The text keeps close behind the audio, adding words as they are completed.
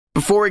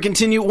Before we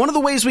continue, one of the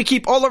ways we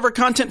keep all of our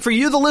content for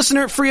you, the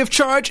listener, free of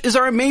charge is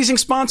our amazing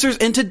sponsors,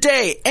 and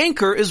today,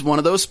 Anchor is one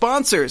of those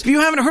sponsors. If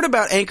you haven't heard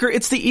about Anchor,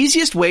 it's the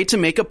easiest way to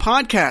make a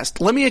podcast.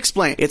 Let me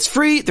explain. It's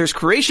free, there's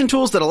creation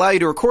tools that allow you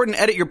to record and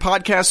edit your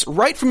podcasts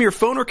right from your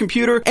phone or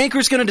computer.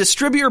 Anchor's going to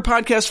distribute your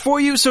podcast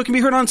for you so it can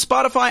be heard on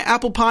Spotify,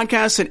 Apple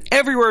Podcasts, and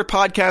everywhere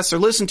podcasts are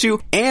listened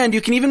to, and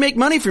you can even make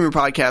money from your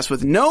podcast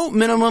with no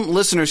minimum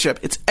listenership.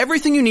 It's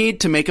everything you need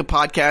to make a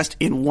podcast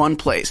in one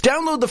place.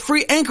 Download the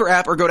free Anchor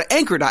app or go to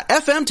anchor.fm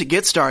to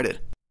get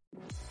started.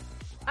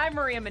 I'm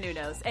Maria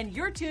Menounos, and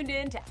you're tuned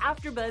in to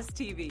AfterBuzz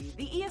TV,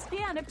 the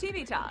ESPN of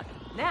TV talk.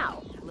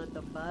 Now, let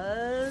the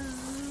buzz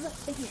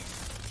begin.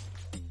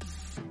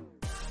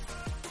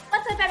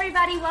 What's up,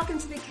 everybody? Welcome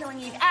to the Killing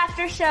Eve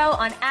After Show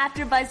on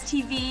AfterBuzz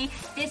TV.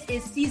 This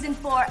is Season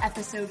 3,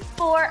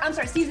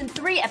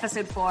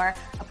 Episode 4,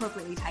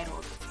 appropriately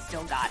titled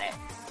Still Got It.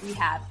 We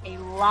have a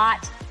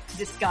lot to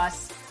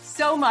discuss,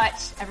 so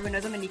much. Everyone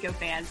knows I'm a Nico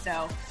fan,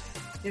 so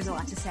there's a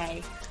lot to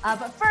say.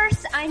 But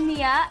first, I'm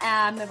Mia.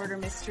 I'm a murder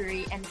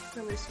mystery and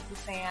thriller super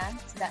fan,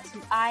 so that's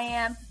who I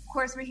am. Of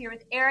course, we're here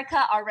with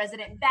Erica, our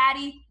resident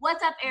baddie.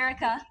 What's up,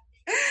 Erica?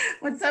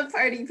 What's up,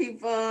 party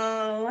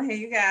people? Hey,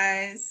 you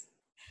guys.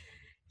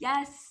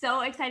 Yes,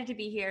 so excited to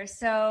be here.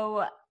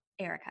 So,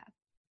 Erica,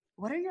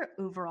 what are your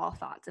overall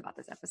thoughts about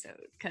this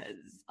episode? Because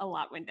a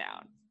lot went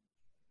down.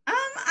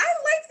 I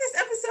liked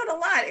this episode a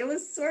lot. It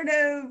was sort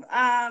of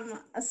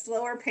a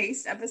slower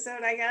paced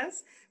episode, I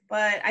guess.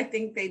 But I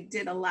think they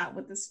did a lot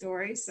with the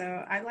story, so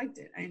I liked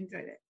it. I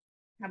enjoyed it.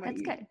 How about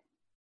you? That's good.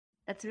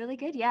 That's really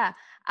good. Yeah.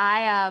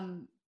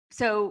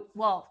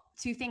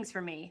 Two things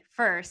for me.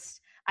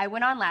 First, I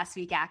went on last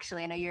week,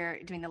 actually. I know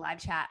you're doing the live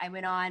chat. I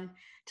went on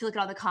to look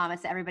at all the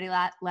comments that everybody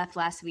left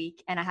last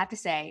week. And I have to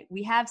say,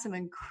 we have some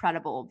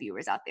incredible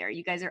viewers out there.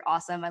 You guys are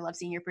awesome. I love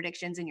seeing your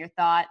predictions and your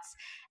thoughts.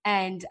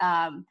 And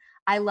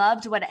I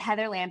loved what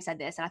Heather Lamb said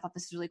this, and I thought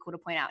this was really cool to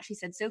point out. She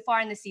said, so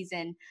far in the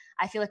season,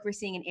 I feel like we're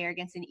seeing an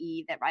arrogance in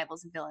Eve that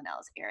rivals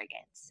Villanelle's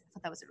arrogance. I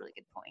thought that was a really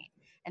good point.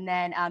 And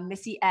then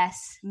Missy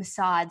S.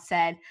 Masad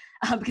said,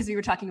 because we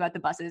were talking about the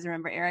buses,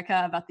 remember,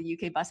 Erica, about the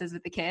UK buses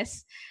with the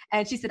kiss?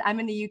 And she said, I'm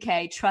in the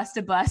UK. Trust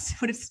a bus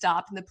would have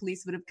stopped and the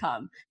police would have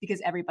come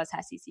because every bus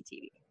has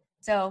CCTV.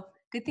 So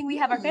good thing we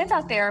have our fans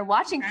out there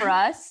watching for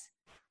us.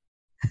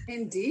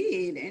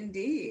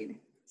 Indeed.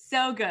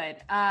 So good.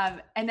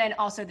 And then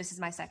also, this is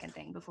my second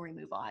thing before we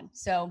move on.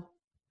 So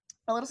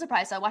a little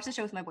surprise. So I watched the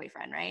show with my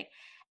boyfriend, right?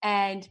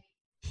 And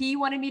he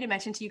wanted me to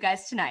mention to you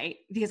guys tonight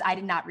because I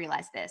did not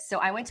realize this. So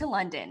I went to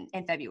London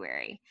in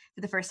February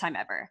for the first time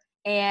ever.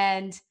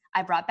 And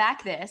I brought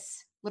back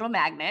this little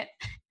magnet.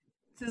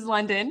 This is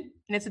London,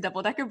 and it's a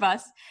double-decker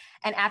bus.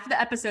 And after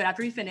the episode,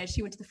 after we finished,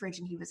 he went to the fridge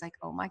and he was like,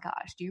 oh my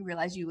gosh, do you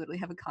realize you literally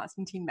have a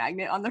Constantine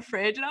magnet on the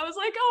fridge? And I was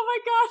like, oh my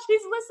gosh,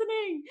 he's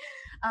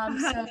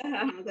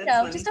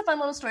listening. Just a fun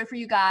little story for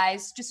you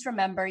guys. Just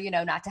remember,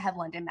 not to have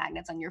London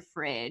magnets on your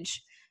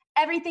fridge.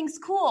 Everything's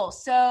cool.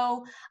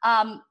 So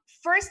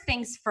first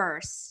things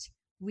first,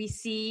 we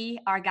see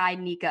our guy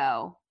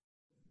Nico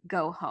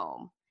go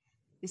home.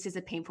 This is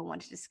a painful one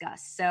to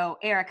discuss. So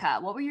Erica,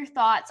 what were your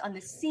thoughts on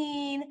the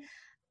scene?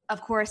 Of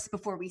course,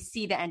 before we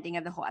see the ending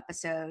of the whole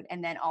episode,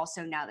 and then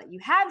also now that you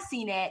have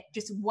seen it,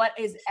 just what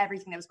is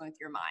everything that was going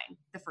through your mind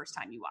the first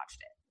time you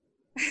watched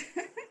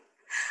it?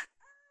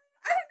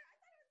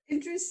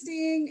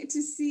 Interesting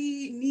to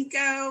see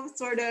Nico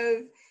sort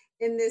of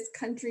in this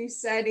country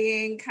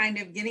setting, kind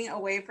of getting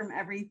away from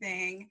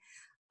everything.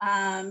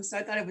 So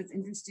I thought it was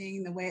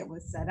interesting the way it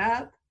was set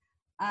up.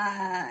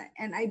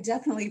 And I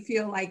definitely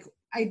feel like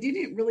I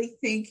didn't really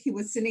think he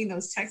was sending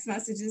those text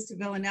messages to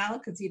Villanelle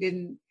because he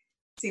didn't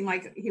seem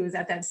like he was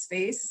at that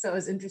space. So it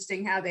was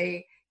interesting how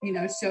they,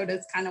 showed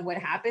us kind of what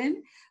happened.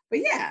 But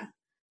yeah,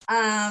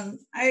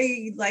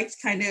 I liked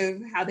kind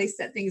of how they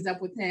set things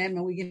up with him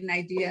and we get an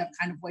idea of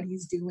kind of what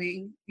he's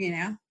doing,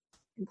 in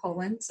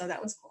Poland. So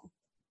that was cool.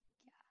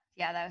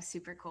 Yeah, that was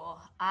super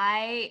cool. All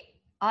I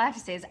have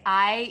to say is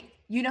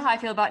you know how I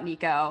feel about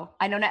Nico.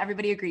 I know not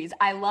everybody agrees.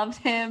 I loved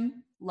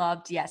him.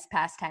 Yes,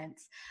 past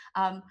tense.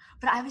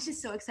 But I was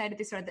just so excited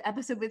they started the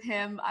episode with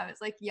him. I was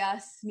like,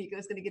 yes,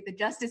 Nico's going to get the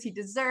justice he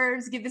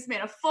deserves. Give this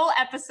man a full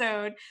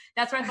episode.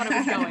 That's where I thought it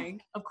was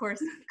going. Of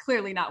course,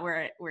 clearly not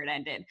where it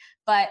ended.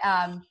 But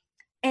and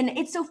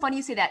it's so funny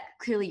you say that.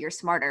 Clearly, you're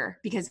smarter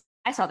because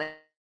I saw that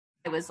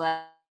it was like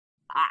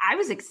I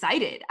was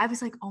excited. I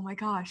was like, oh my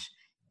gosh.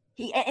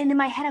 And in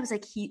my head, I was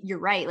like, you're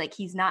right. Like,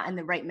 he's not in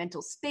the right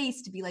mental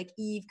space to be like,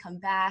 Eve, come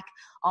back,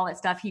 all that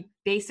stuff. He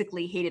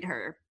basically hated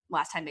her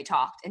last time they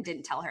talked and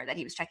didn't tell her that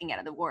he was checking out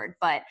of the ward.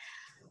 But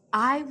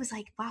I was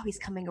like, wow, he's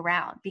coming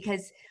around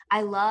because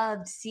I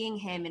loved seeing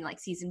him in like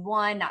season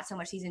 1, not so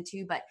much season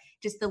 2, but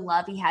just the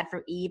love he had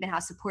for Eve and how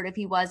supportive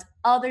he was,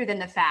 other than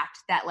the fact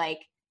that like,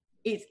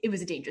 it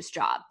was a dangerous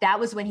job. That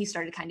was when he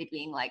started kind of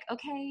being like,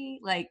 okay,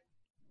 like,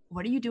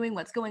 what are you doing?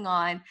 What's going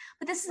on?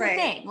 But this is the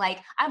thing. Like,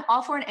 I'm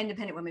all for an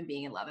independent woman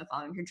being in love and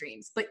following her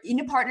dreams. But in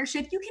a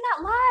partnership, you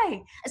cannot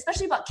lie,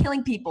 especially about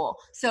killing people.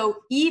 So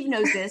Eve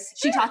knows this.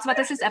 She talks about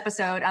this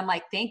episode. I'm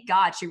like, thank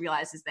God she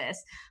realizes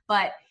this.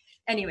 But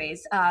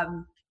anyways,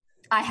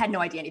 I had no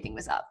idea anything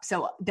was up.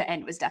 So the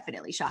end was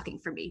definitely shocking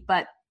for me.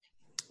 But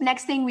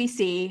next thing we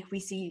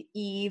see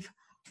Eve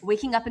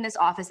waking up in this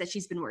office that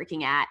she's been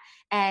working at.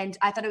 And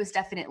I thought it was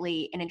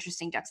definitely an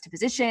interesting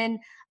juxtaposition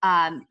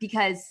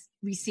because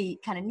we see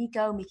kind of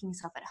Nico making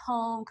himself at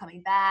home,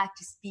 coming back,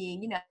 just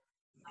being, you know,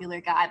 a popular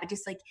guy, but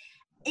just like,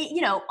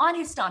 you know, on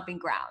his stomping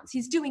grounds.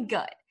 He's doing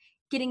good,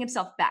 getting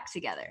himself back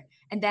together.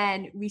 And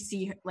then we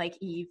see like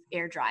Eve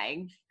air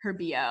drying her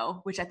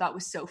BO, which I thought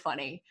was so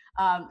funny.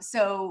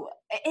 So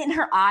in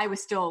her eye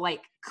was still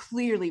like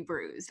clearly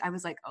bruised. I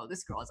was like, oh,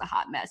 this girl is a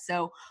hot mess.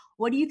 So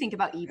what do you think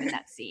about Eve in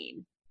that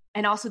scene?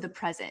 And also the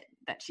present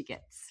that she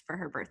gets for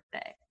her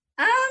birthday.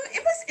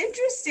 It was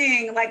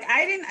interesting. Like,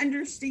 I didn't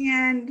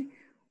understand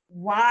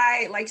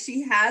why, like,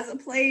 she has a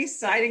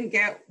place. So I didn't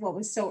get what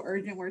was so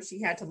urgent where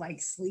she had to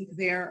like sleep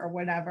there or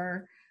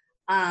whatever.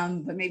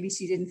 But maybe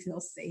she didn't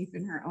feel safe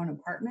in her own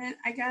apartment,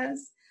 I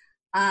guess.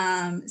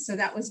 So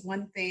that was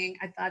one thing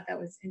I thought that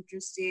was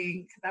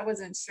interesting because I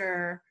wasn't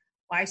sure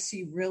why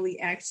she really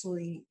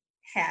actually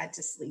had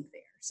to sleep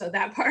there. So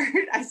that part,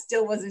 I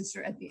still wasn't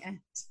sure at the end.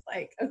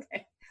 Like,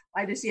 okay,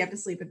 why does she have to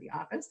sleep at the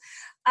office?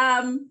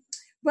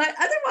 But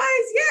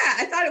otherwise, yeah,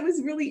 I thought it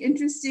was really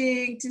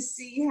interesting to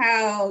see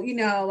how, you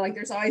know, like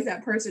there's always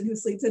that person who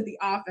sleeps at the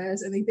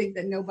office and they think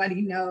that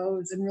nobody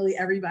knows and really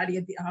everybody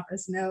at the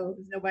office knows.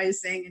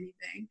 Nobody's saying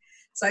anything.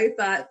 So I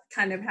thought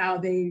kind of how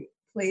they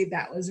played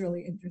that was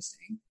really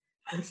interesting.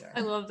 For sure.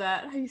 I love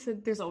that. How you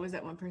said there's always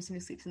that one person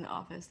who sleeps in the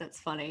office. That's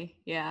funny.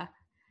 Yeah.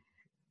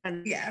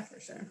 And yeah, for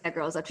sure. That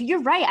girl's up to.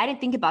 You're right. I didn't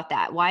think about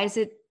that. Why is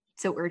it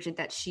so urgent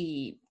that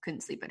she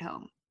couldn't sleep at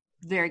home?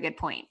 Very good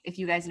point. If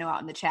you guys know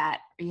out in the chat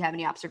or you have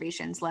any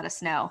observations, let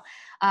us know.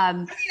 I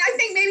mean, I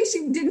think maybe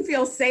she didn't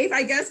feel safe,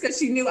 I guess, because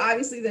she knew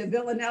obviously that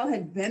Villanelle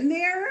had been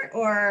there,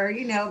 or,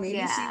 you know, maybe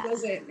she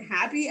wasn't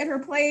happy at her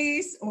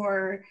place,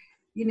 or,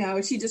 you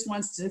know, she just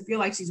wants to feel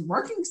like she's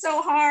working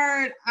so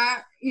hard.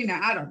 You know,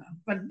 I don't know.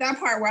 But that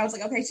part where I was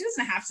like, okay, she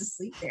doesn't have to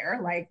sleep there,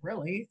 like,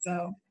 really.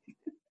 So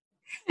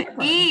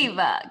Eve,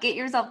 get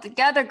yourself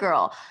together,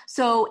 girl.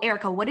 So,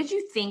 Erica, what did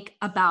you think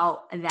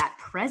about that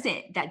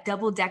present, that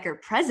double-decker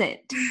present?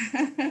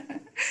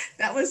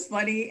 That was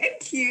funny and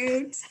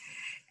cute.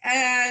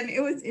 And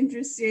it was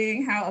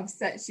interesting how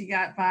upset she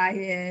got by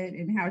it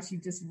and how she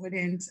just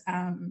wouldn't,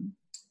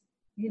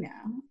 you know,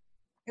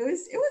 it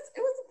was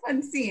a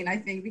fun scene, I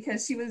think,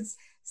 because she was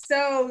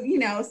so, you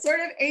know, sort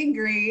of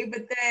angry,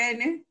 but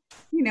then,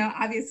 you know,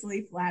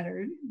 obviously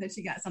flattered that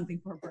she got something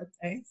for her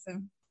birthday.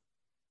 So,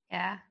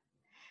 yeah.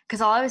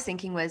 Because all I was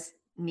thinking was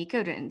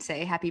Nico didn't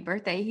say happy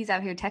birthday. He's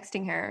out here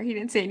texting her. He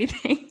didn't say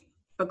anything,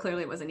 but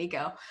clearly it wasn't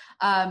Nico.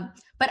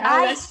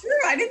 That's true.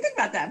 I didn't think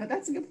about that, but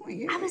that's a good point.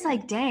 Yeah. I was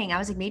like, dang. I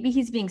was like, maybe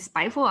he's being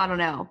spiteful. I don't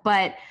know,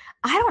 but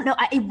I don't know.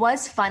 It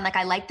was fun. Like,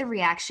 I liked the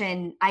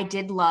reaction. I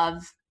did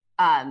love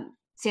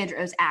Sandra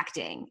Oh's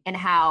acting and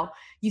how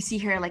you see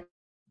her like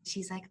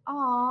she's like,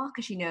 oh,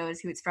 because she knows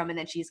who it's from, and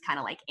then she's kind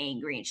of like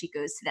angry and she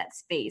goes to that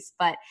space.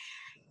 But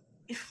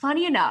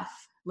funny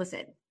enough,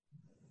 listen.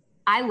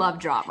 I love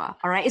drama,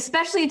 all right,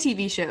 especially in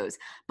TV shows.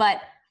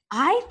 But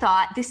I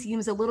thought this scene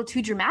was a little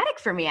too dramatic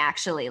for me,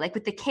 actually. Like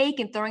with the cake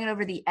and throwing it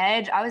over the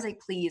edge, I was like,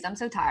 please, I'm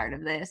so tired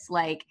of this.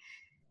 Like,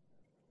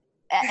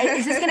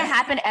 is this going to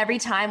happen every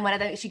time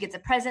whenever she gets a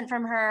present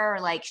from her or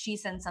like she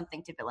sends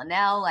something to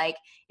Villanelle? Like,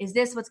 is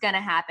this what's going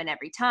to happen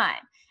every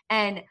time?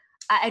 And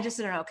I just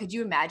don't know. Could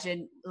you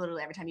imagine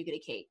literally every time you get a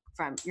cake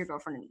from your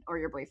girlfriend or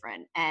your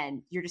boyfriend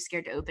and you're just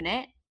scared to open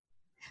it?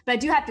 But I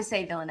do have to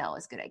say Villanelle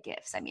is good at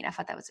gifts. I mean, I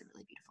thought that was a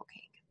really beautiful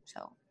cake.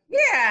 So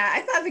yeah,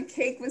 I thought the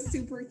cake was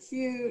super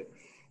cute.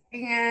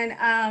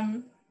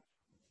 And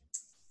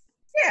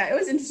yeah, it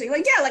was interesting.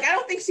 Like, yeah, like I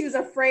don't think she was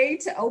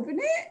afraid to open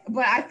it,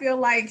 but I feel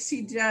like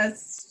she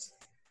just,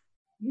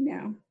 you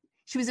know.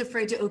 She was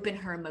afraid to open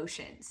her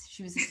emotions.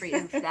 She was afraid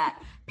of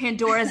that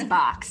Pandora's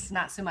box,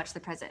 not so much the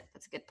present.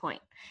 That's a good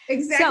point.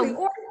 Exactly. So,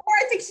 or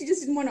I think she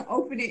just didn't want to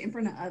open it in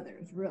front of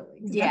others,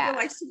 really. Yeah. I feel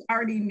like she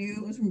already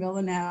knew it was from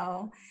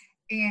Villanelle.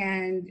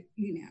 And,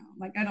 you know,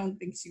 like, I don't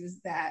think she was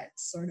that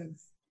sort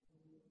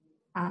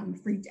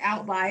of freaked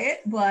out by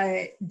it,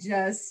 but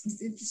just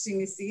it's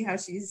interesting to see how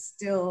she's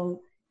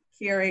still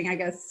hearing, I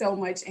guess, so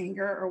much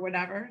anger or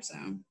whatever. So,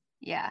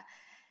 yeah,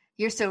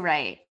 you're so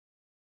right.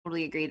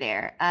 Totally agree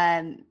there.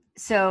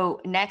 So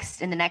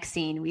next, in the next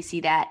scene, we see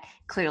that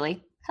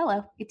clearly,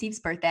 hello, it's Eve's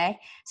birthday.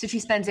 So she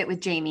spends it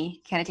with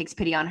Jamie, kind of takes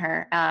pity on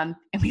her. And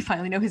we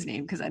finally know his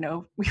name because I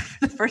know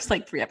for the first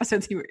like 3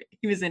 episodes he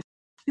was in.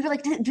 We were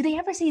like, do they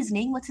ever say his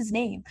name? What's his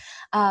name?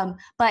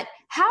 But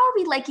how are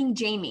we liking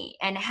Jamie?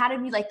 And how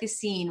did we like this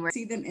scene?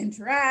 See them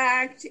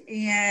interact,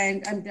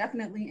 and I'm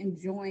definitely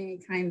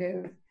enjoying kind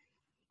of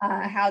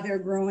how they're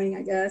growing,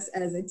 I guess,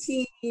 as a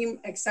team,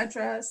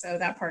 etc. So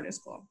that part is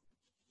cool.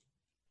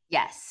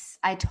 Yes,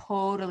 I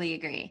totally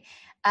agree.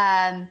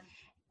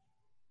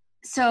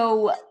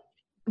 So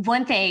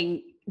one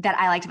thing that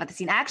I liked about the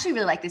scene, I actually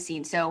really like the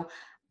scene. So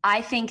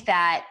I think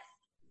that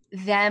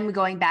them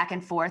going back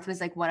and forth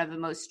was like one of the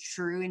most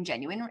true and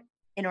genuine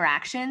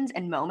interactions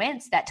and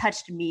moments that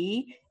touched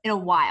me in a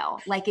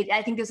while. Like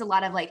I think there's a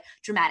lot of like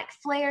dramatic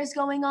flares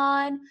going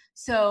on.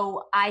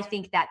 So I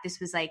think that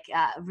this was like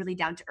really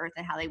down to earth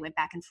and how they went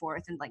back and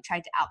forth and like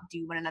tried to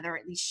outdo one another, or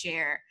at least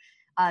share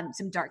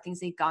some dark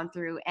things they've gone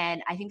through.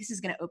 And I think this is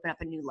going to open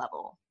up a new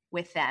level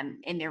with them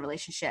in their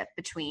relationship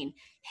between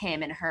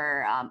him and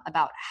her,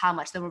 about how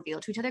much they'll reveal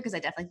to each other. Because I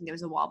definitely think there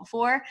was a wall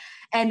before.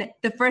 And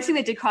the first thing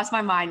that did cross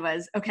my mind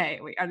was, okay,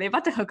 wait, are they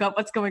about to hook up?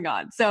 What's going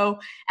on? So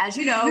as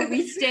you know,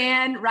 we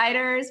stand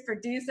writers,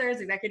 producers,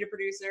 executive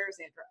producers,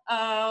 Sandra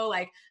Oh,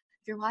 like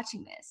if you're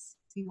watching this,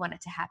 we want it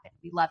to happen.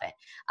 We love it.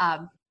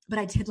 But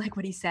I did like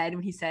what he said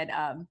when he said,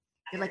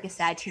 you're like a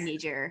sad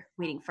teenager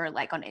waiting for a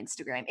like on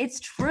Instagram. It's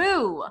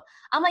true.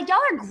 I'm like, y'all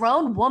are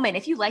grown women.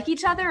 If you like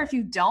each other, if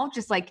you don't,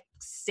 just like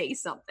say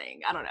something.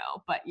 I don't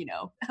know, but you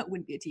know, it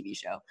wouldn't be a TV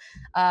show.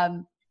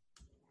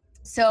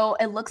 So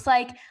it looks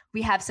like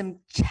we have some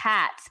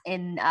chats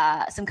in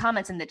some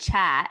comments in the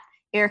chat.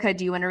 Erica,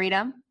 do you want to read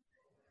them?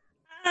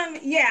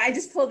 Yeah, I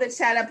just pulled the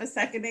chat up a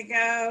second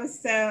ago.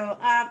 So,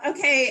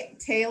 okay,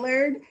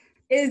 tailored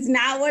is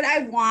not what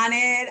I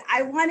wanted.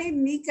 I wanted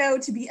Nico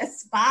to be a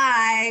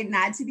spy,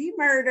 not to be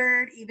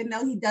murdered, even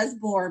though he does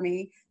bore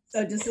me.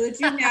 So just so that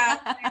you know,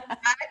 I'm not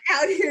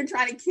out here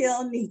trying to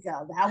kill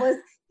Nico. That was,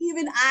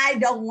 even I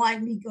don't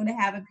want Nico to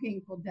have a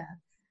painful death,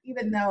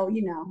 even though,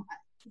 you know,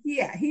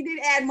 yeah, he did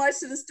add much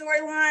to the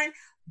storyline,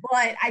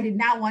 but I did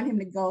not want him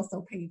to go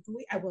so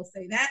painfully. I will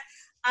say that.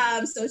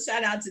 So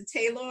shout out to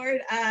Taylor.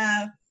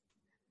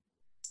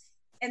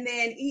 And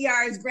then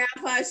ER's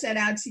grandpa, shout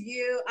out to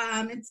you.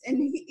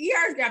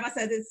 ER's grandpa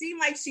says it seemed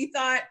like she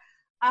thought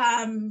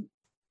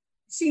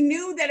she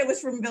knew that it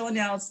was from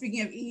Villanelle. Speaking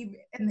of Eve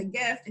and the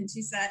gift, and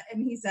he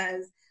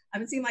says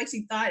it seemed like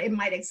she thought it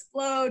might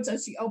explode, so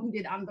she opened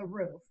it on the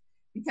roof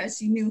because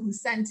she knew who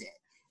sent it.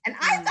 And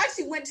I thought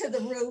she went to the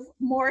roof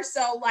more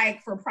so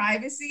like for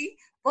privacy,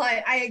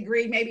 but I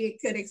agree maybe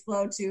it could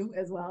explode too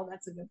as well.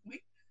 That's a good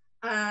point.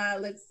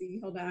 Let's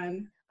see. Hold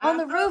on. On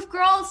the roof,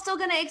 girl, it's still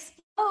gonna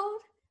explode.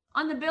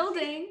 On the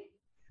building.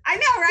 I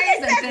know, right?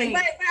 Exactly.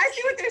 But I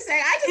see what they're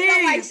saying.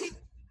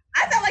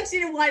 I felt like she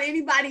didn't want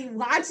anybody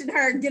watching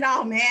her get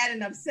all mad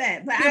and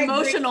upset. But the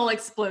emotional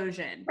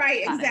explosion.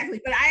 Right,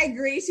 exactly. But I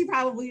agree. It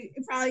probably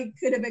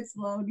could have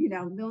exploded. You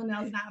know,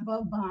 Villanelle's not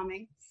above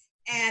bombing.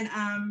 And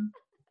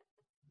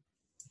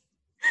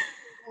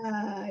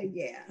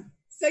yeah.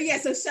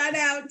 So shout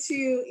out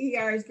to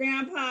ER's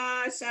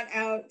grandpa. Shout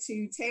out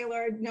to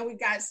Taylor. No, we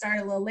got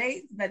started a little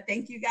late, but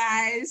thank you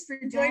guys for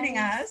joining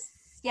us.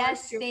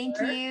 Yes,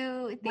 thank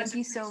you. Thank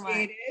you so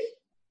much.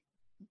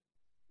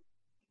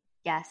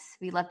 Yes,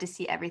 we love to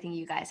see everything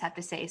you guys have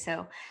to say.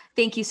 So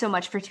thank you so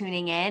much for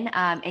tuning in,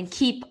 and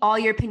keep all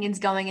your opinions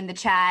going in the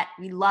chat.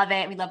 We love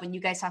it. We love when you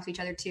guys talk to each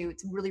other too.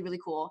 It's really, really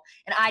cool.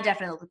 And I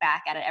definitely look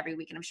back at it every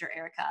week, and I'm sure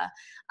Erica,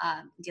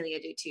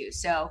 Delia do too.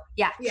 So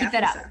yeah, keep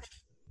that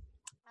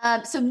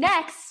up. So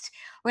next,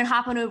 we're going to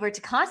hop on over to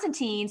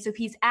Constantine. So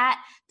he's at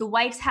the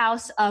wife's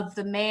house of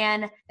the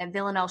man that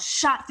Villanelle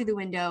shot through the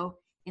window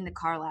in the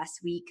car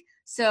last week.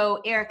 So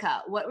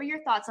Erica, what were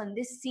your thoughts on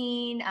this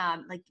scene?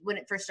 Like when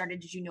it first started,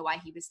 did you know why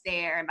he was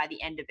there? And by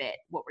the end of it,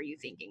 what were you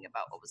thinking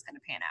about what was going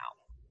to pan out?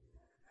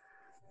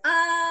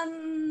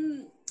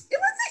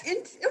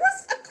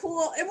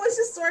 It was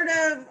just sort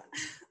of,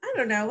 I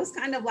don't know, it was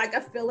kind of like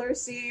a filler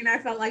scene. I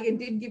felt like it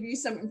did give you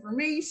some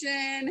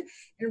information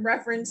in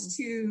reference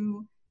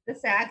to the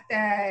fact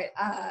that,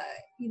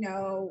 you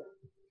know,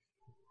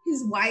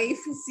 his wife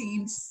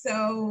seemed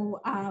so,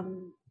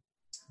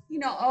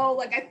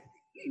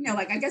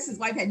 I guess his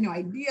wife had no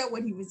idea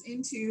what he was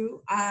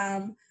into.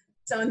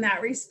 So in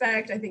that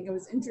respect, I think it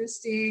was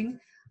interesting.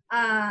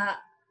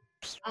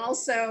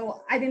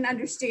 Also, I didn't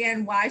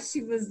understand why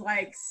she was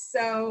like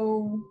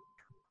so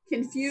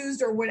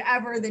confused or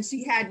whatever that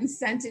she hadn't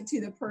sent it to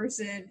the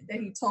person that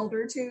he told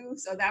her to.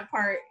 So that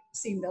part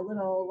seemed a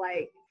little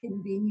like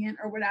convenient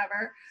or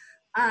whatever.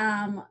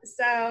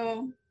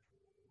 So,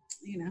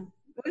 you know,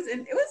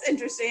 it was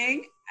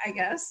interesting, I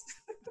guess.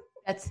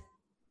 That's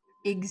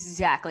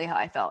exactly how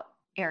I felt,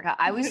 Erica.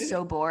 I was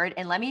so bored.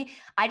 And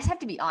I just have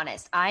to be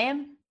honest.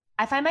 I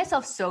find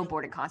myself so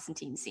bored in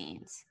Constantine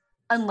scenes.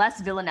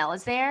 Unless Villanelle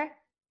is there,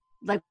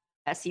 like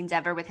best scenes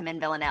ever with him and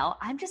Villanelle,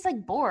 I'm just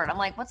like bored. I'm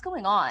like, what's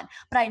going on?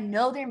 But I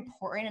know they're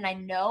important. And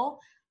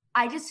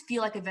I just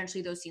feel like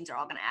eventually those scenes are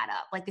all going to add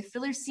up. Like the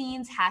filler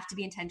scenes have to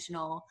be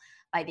intentional.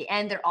 By the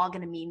end, they're all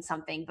going to mean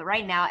something. But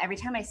right now, every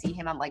time I see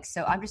him, I'm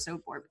just so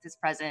bored with his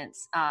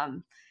presence.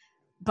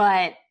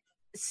 But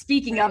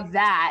speaking of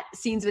that,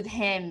 scenes with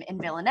him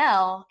and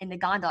Villanelle in the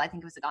gondola, I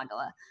think it was the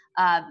gondola,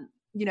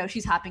 you know,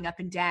 she's hopping up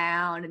and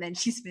down and then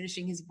she's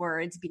finishing his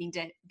words,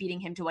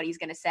 beating him to what he's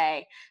going to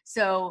say.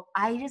 So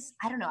I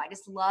don't know. I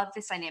just love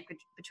this dynamic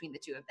between the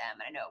two of them.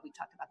 And I know we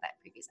talked about that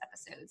in previous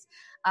episodes.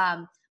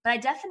 But I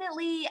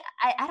definitely,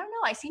 I don't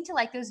know. I seem to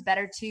like those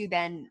better too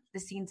than the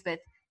scenes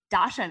with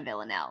Dasha and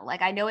Villanelle.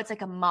 Like I know it's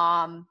like a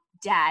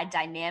mom-dad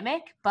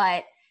dynamic,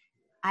 but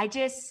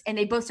and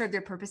they both serve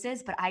their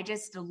purposes, but I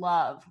just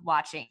love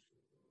watching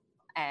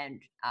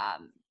and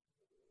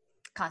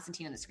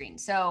Constantine on the screen.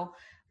 So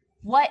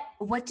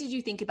What did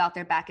you think about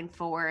their back and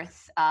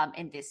forth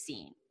in this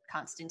scene,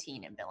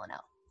 Konstantin and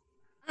Villanelle?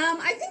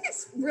 I think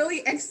it's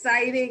really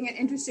exciting and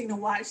interesting to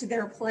watch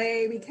their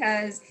play,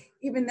 because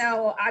even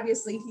though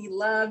obviously he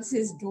loves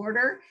his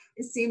daughter,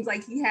 it seems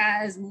like he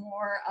has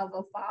more of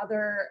a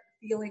father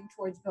feeling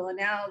towards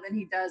Villanelle than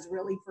he does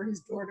really for his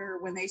daughter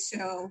when they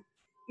show,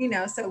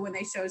 so when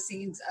they show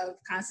scenes of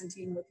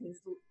Konstantin with his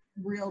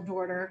real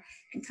daughter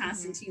and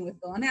Konstantin with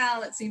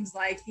Villanelle, it seems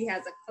like he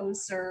has a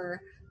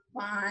closer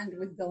bond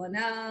with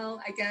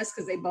Villanelle, I guess,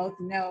 because they both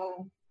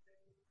know,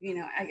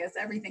 I guess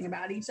everything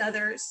about each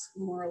other's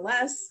more or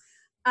less.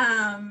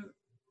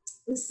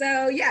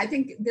 So yeah, I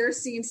think their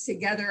scenes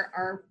together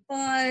are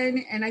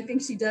fun. And I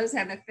think she does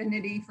have an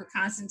affinity for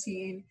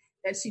Konstantin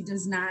that she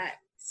does not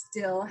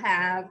still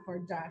have for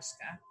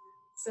Joshka.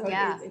 So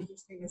yeah, it's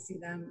interesting to see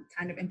them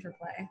kind of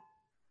interplay.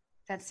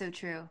 That's so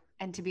true.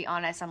 And to be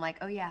honest, I'm like,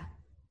 oh yeah,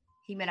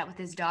 he met up with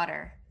his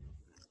daughter.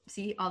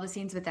 See all the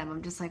scenes with them.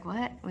 I'm just like,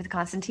 what? With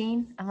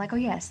Konstantin? I'm like, oh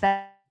yes,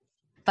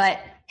 but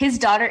his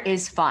daughter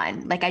is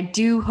fun. Like, I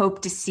do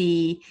hope to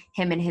see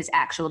him and his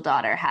actual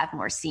daughter have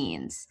more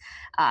scenes,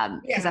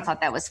 because I thought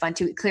that was fun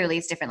too. Clearly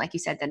it's different, like you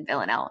said, than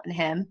Villanelle and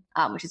him,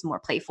 which is more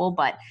playful,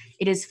 but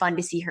it is fun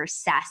to see her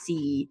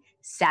sassy,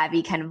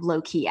 savvy kind of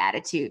low-key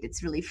attitude.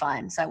 It's really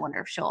fun. So I wonder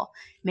if she'll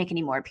make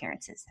any more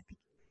appearances. That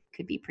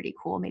could be pretty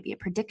cool. Maybe a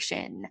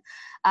prediction.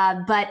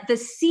 But the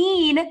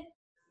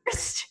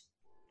first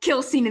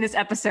kill scene in this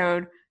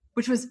episode,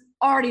 which was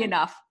already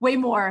enough, way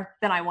more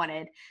than I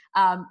wanted.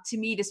 To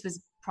me, this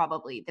was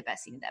probably the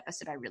best scene of the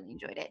episode. I really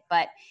enjoyed it,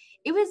 but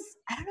it was,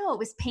 I don't know, it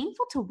was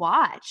painful to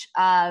watch.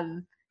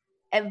 But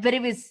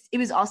it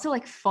was also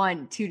like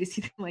fun too, to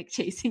see them like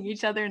chasing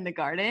each other in the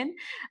garden.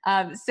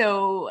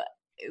 So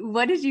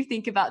what did you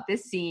think about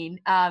this scene?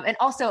 And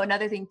also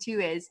another thing too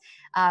is,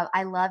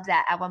 I love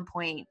that at one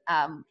point,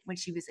 when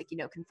she was like,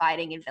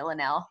 confiding in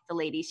Villanelle, the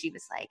lady, she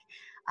was like,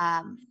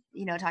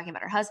 talking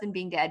about her husband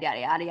being dead, yada,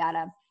 yada,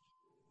 yada.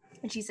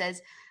 And she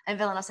says, and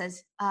Villanelle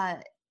says,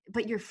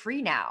 but you're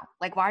free now.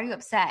 Like, why are you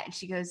upset? And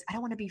she goes, I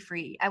don't want to be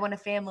free. I want a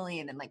family.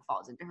 And then like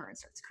falls into her and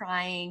starts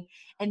crying.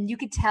 And you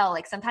could tell,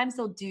 like, sometimes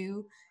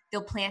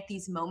they'll plant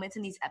these moments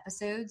in these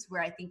episodes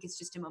where I think it's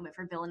just a moment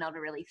for Villanelle to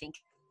really think,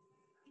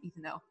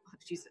 even though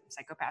she's a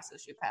psychopath,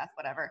 sociopath,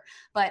 whatever.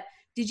 But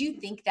did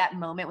you think that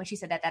moment when she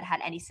said that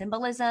had any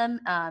symbolism?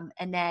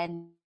 And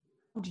then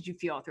how did you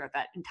feel throughout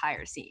that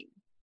entire scene?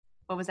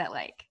 What was that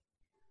like?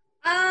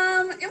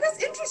 It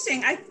was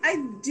interesting.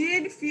 I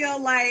did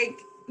feel like,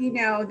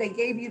 they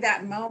gave you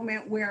that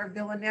moment where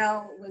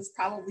Villanelle was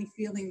probably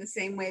feeling the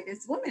same way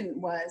this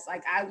woman was,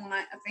 like, I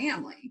want a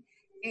family.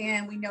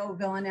 And we know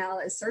Villanelle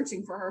is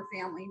searching for her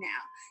family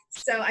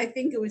now. So I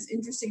think it was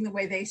interesting the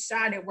way they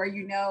shot it, where,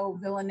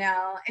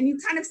 Villanelle, and you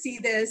kind of see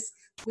this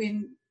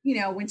when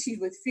she's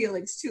with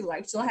Felix too,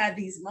 like she'll have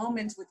these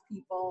moments with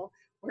people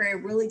where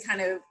it really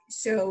kind of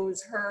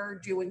shows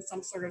her doing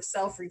some sort of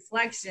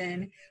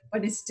self-reflection,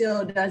 but it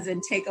still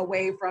doesn't take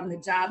away from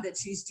the job that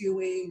she's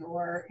doing,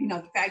 or,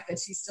 the fact that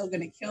she's still going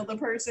to kill the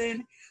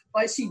person.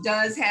 But she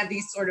does have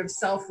these sort of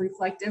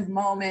self-reflective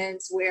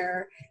moments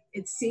where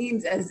it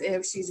seems as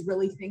if she's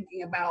really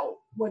thinking about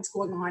what's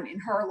going on in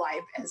her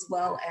life, as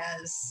well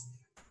as,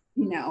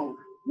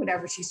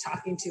 whatever she's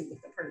talking to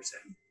with the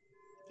person.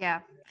 Yeah.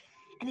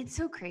 And it's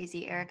so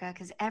crazy, Erica,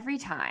 because every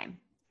time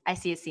I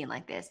see a scene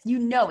like this,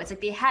 it's like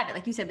they have it,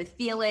 like you said, with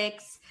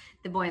Felix,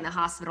 the boy in the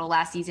hospital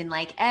last season,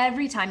 like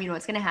every time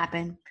what's going to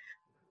happen,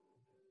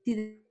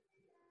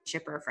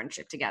 ship or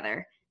friendship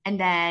together. And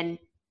then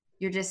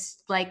you're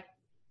just like,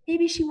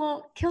 maybe she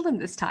won't kill them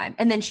this time.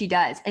 And then she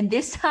does. And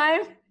this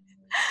time,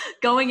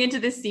 going into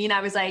this scene,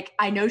 I was like,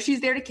 I know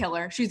she's there to kill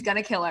her. She's going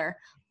to kill her.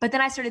 But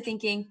then I started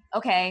thinking,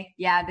 okay,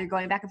 yeah, they're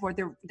going back and forth.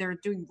 They're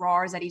doing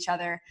roars at each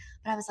other.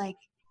 But I was like,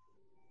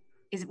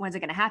 when's it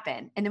going to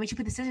happen? And then when she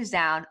put the scissors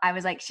down, I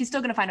was like, she's still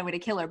going to find a way to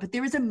kill her. But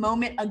there was a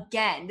moment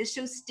again, this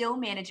show still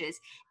manages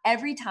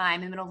every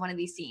time in the middle of one of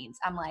these scenes,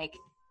 I'm like,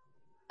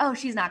 oh,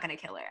 she's not going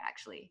to kill her,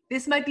 actually.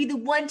 This might be the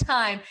one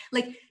time.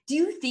 Like, do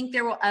you think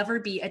there will ever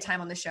be a time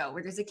on the show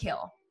where there's a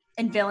kill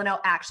and Villanelle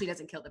actually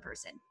doesn't kill the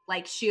person?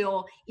 Like,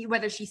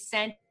 whether she's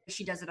sent,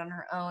 she does it on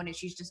her own and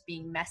she's just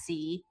being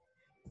messy.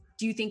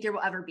 Do you think there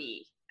will ever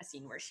be a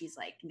scene where she's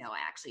like, no, I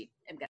actually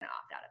am going to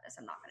opt out of this.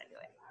 I'm not going to do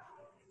it.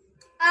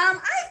 I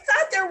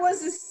thought there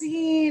was a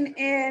scene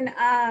in,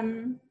 I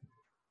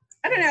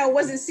don't know,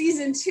 was it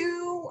season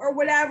 2 or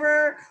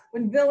whatever,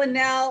 when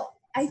Villanelle,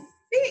 I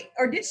think,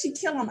 or did she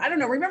kill him? I don't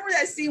know. Remember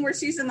that scene where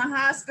she's in the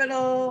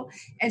hospital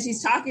and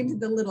she's talking to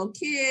the little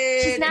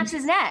kid? She snaps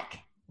his neck.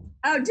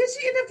 Oh, did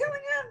she end up killing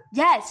him?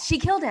 Yes, she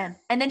killed him.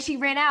 And then she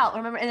ran out,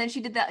 remember? And then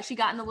she did that. She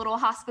got in the little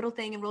hospital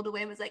thing and rolled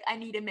away and was like, I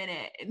need a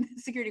minute. And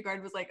the security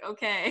guard was like,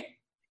 okay.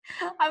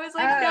 I was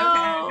like,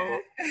 no.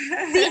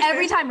 Okay. See,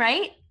 every time,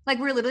 right? Like,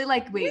 we're literally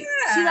like, wait,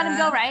 she let him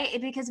go, right?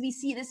 Because we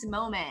see this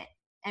moment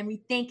and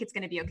we think it's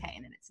going to be okay,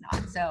 and then it's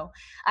not. So,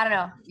 I don't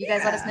know. You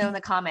guys let us know in the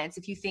comments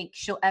if you think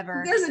she'll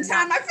ever. There's a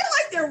time. I feel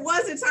like there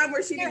was a time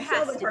where she didn't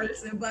kill the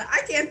person, but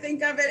I can't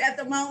think of it at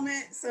the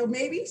moment. So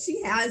maybe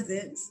she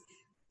hasn't.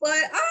 But,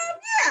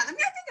 yeah, I mean,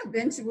 I think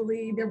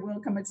eventually there will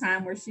come a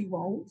time where she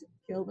won't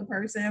kill the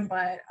person,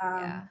 but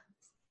Yeah.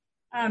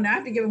 I don't know. I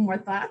have to give it more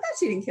thought. I thought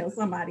she didn't kill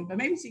somebody, but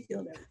maybe she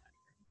killed everybody.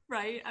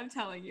 Right. I'm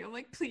telling you. I'm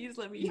like, please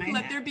let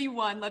Might there be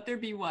one. Let there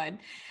be one.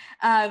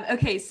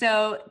 Okay.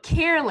 So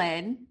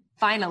Carolyn,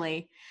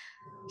 finally,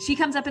 she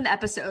comes up in the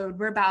episode.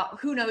 We're about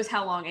who knows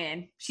how long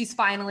in. She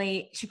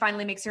finally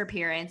makes her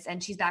appearance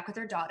and she's back with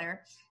her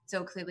daughter.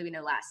 So clearly we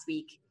know last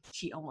week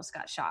she almost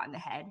got shot in the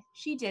head.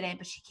 She didn't,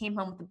 but she came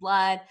home with the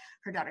blood.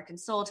 Her daughter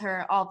consoled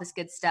her, all this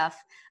good stuff.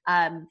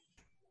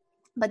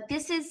 But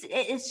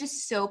it's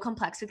just so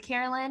complex with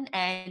Carolyn,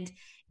 and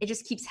it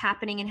just keeps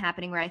happening and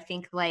happening where I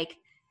think like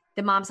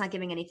the mom's not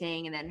giving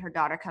anything, and then her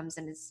daughter comes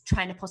and is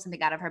trying to pull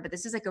something out of her. But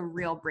this is like a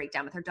real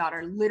breakdown with her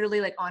daughter,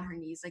 literally like on her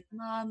knees, like,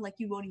 Mom, like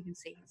you won't even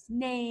say his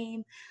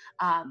name.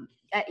 I'm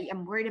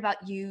worried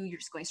about you. You're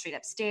just going straight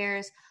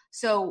upstairs.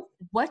 So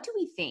what do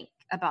we think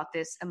about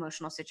this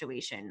emotional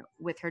situation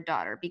with her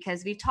daughter?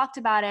 Because we've talked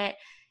about it,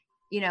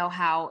 you know,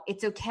 how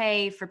it's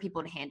okay for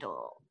people to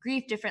handle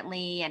grief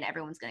differently and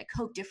everyone's going to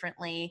cope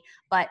differently.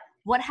 But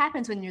what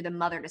happens when you're the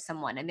mother to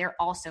someone and they're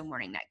also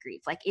mourning that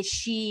grief? Like,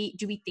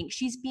 do we think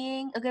she's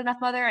being a good enough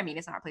mother? I mean,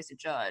 it's not our place to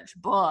judge,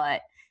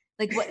 but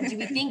like, what do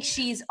we think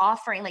she's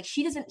offering? Like,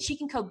 she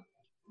can cope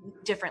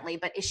differently,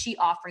 but is she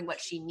offering what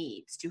she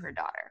needs to her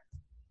daughter?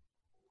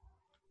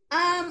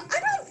 I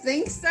don't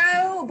think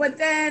so. But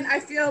then I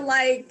feel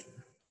like,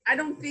 I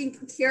don't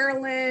think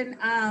Carolyn,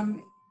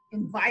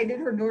 invited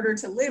her daughter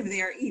to live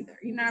there either.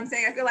 You know what I'm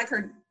saying? I feel like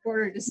her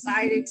daughter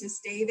decided to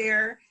stay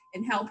there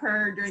and help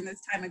her during this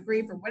time of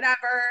grief or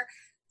whatever.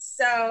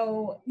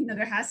 So, you know,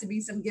 there has to be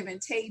some give and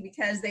take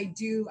because they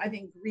do, I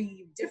think,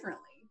 grieve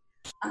differently.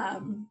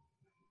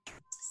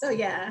 So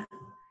yeah.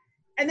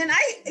 And then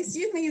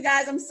excuse me, you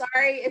guys, I'm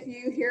sorry if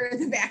you hear in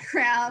the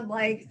background,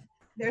 like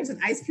there's an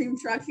ice cream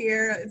truck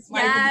here. It's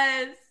like,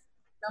 yes.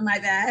 Oh, my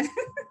bad.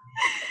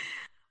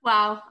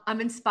 Wow,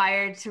 I'm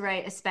inspired to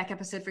write a spec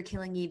episode for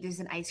Killing Eve. There's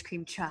an ice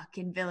cream truck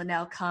and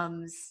Villanelle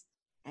comes,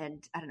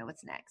 and I don't know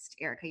what's next.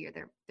 Erica, you're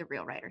the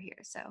real writer here,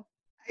 so.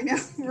 I know,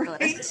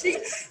 right?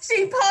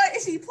 She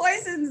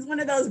poisons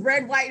one of those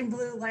red, white, and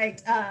blue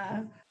like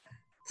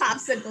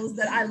popsicles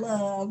that I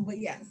love. But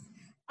yes,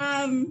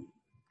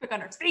 quick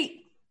on her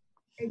feet.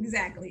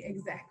 Exactly.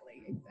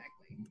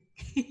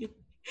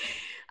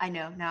 I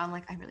know. Now I'm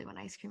like, I really want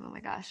ice cream. Oh my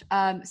gosh.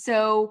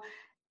 So.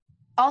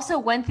 Also,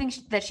 one thing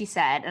that she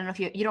said, I don't know if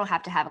you don't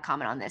have to have a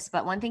comment on this,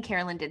 but one thing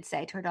Carolyn did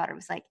say to her daughter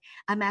was like,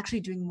 I'm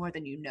actually doing more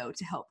than you know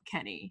to help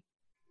Kenny.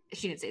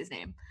 She didn't say his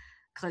name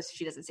because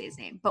she doesn't say his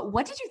name. But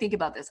what did you think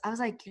about this? I was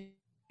like, you're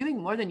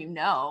doing more than you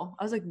know.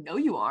 I was like, no,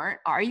 you aren't.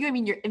 Are you? I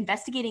mean, you're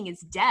investigating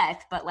his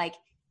death, but like,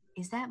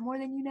 is that more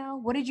than you know?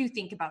 What did you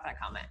think about that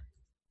comment?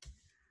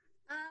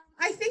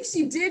 I think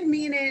she did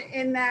mean it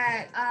in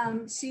that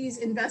she's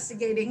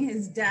investigating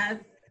his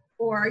death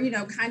or, you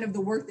know, kind of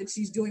the work that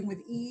she's doing with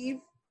Eve.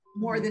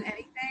 More than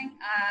anything,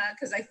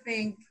 because I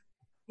think,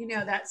 you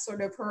know, that's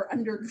sort of her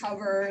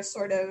undercover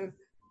sort of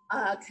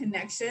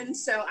connection.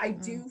 So I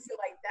do feel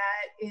like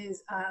that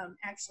is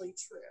actually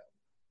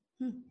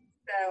true.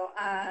 So,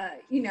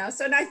 you know,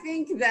 so and I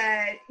think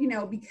that, you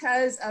know,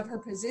 because of her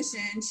position,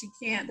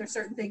 there's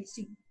certain things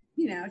she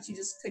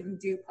just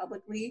couldn't do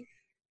publicly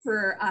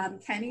for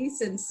Kenny,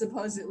 since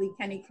supposedly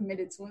Kenny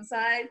committed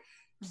suicide.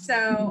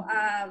 So,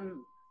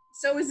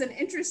 so it was an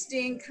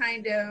interesting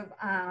kind of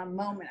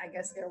moment, I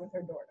guess, there with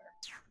her daughter.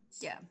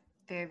 Yeah,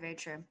 very, very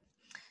true.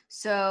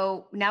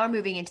 So now we're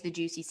moving into the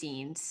juicy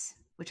scenes,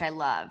 which I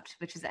loved,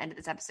 which is the end of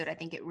this episode. I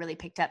think it really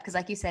picked up because,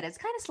 like you said, it's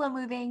kind of slow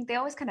moving. They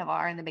always kind of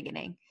are in the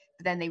beginning,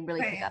 but then they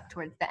really pick up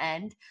towards the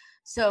end.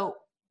 So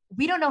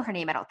we don't know her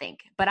name, I don't think,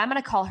 but I'm going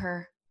to call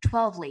her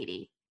 12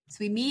 Lady.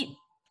 So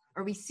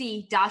we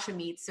see Dasha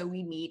meets. So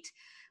we meet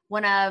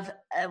one of,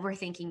 we're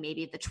thinking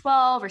maybe the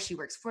 12 or she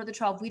works for the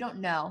 12. We don't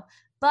know,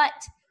 but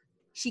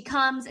she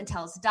comes and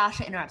tells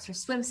Dasha, interrupts her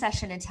swim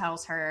session and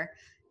tells her,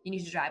 you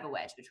need to drive a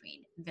wedge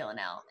between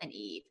Villanelle and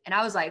Eve. And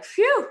I was like,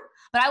 phew,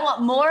 but I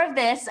want more of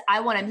this. I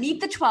want to meet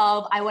the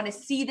 12. I want to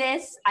see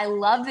this. I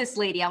love this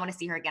lady. I want to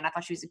see her again. I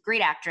thought she was a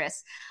great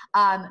actress.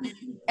 And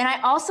I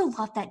also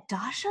love that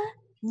Dasha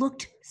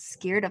looked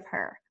scared of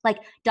her. Like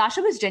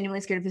Dasha was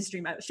genuinely scared of this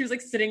dream. She was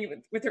like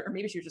sitting with her, or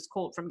maybe she was just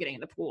cold from getting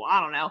in the pool. I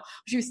don't know.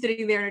 She was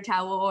sitting there in her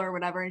towel or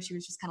whatever. And she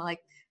was just kind of like,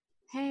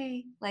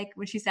 hey, like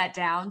when she sat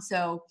down.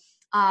 So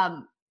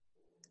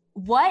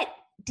what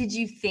did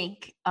you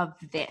think of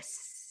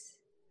this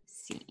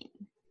scene?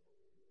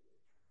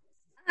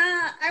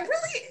 I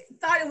really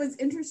thought it was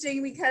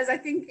interesting because I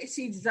think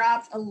she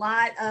dropped a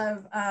lot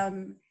of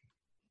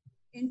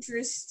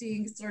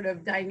interesting sort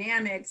of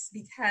dynamics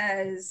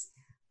because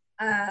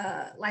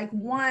like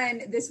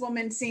one, this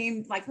woman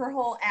seemed like her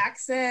whole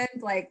accent,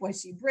 like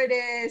was she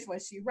British,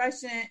 was she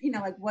Russian, you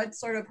know, like what's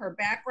sort of her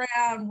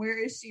background, where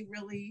is she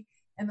really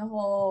in the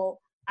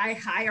whole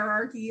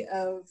hierarchy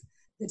of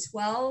the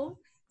 12.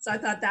 So I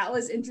thought that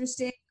was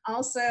interesting.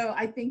 Also,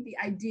 I think the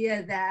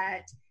idea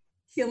that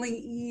killing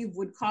Eve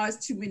would cause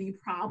too many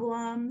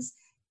problems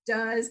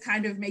does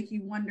kind of make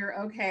you wonder,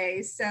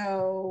 okay,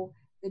 so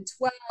the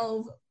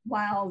 12,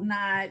 while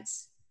not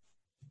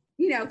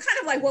kind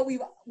of like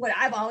what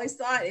I've always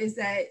thought is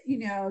that,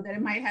 that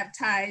it might have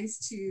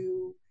ties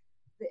to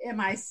the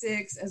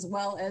MI6 as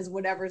well as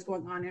whatever's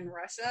going on in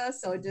Russia.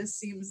 So it just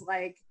seems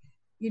like,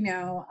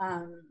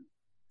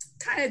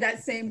 kind of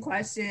that same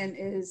question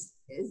is,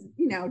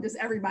 does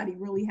everybody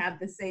really have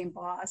the same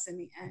boss in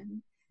the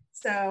end?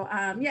 So,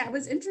 it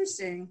was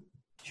interesting.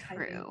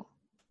 True.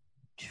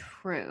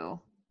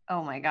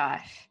 Oh my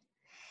gosh.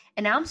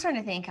 And now I'm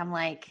starting to think, I'm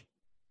like,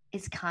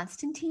 is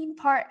Constantine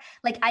part?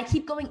 Like, I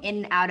keep going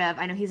in and out of,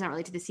 I know he's not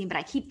related to the scene, but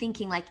I keep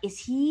thinking, like, is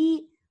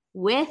he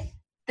with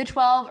the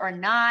 12 or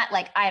not?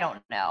 Like, I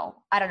don't know.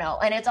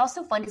 And it's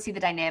also fun to see the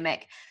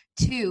dynamic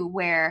too,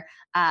 where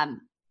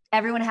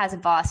everyone has a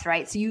boss,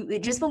 right? So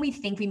just when we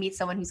think we meet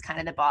someone who's kind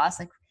of the boss,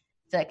 like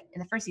in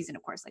the first season,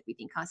 of course, like we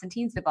think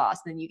Constantine's the boss.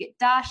 And then you get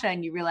Dasha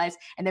and you realize,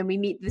 and then we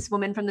meet this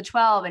woman from the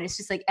 12. And it's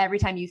just like, every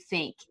time you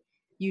think,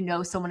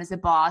 someone is a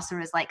boss or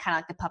is like kind of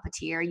like the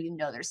puppeteer,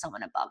 there's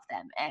someone above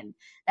them. And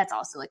that's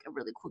also like a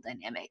really cool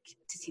dynamic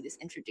to see this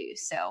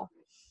introduced. So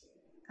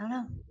I don't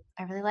know.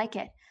 I really like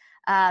it.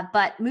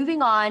 But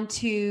moving on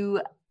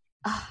to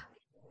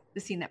the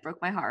scene that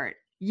broke my heart.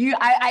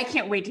 I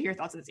can't wait to hear your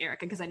thoughts on this,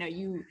 Erica, because I know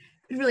you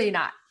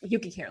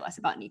could care less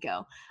about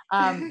Nico.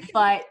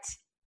 But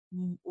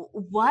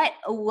what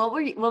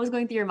was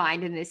going through your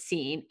mind in this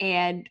scene?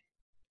 And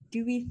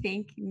do we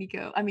think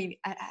Nico, I mean,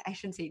 I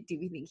shouldn't say do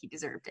we think he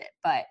deserved it,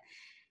 but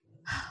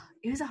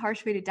it was a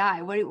harsh way to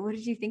die. What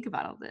did you think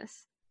about all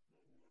this?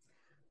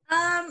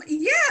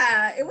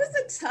 It was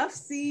a tough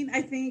scene,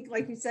 I think,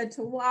 like you said,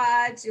 to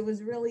watch. It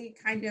was really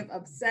kind of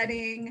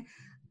upsetting.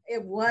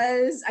 It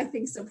was, I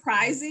think,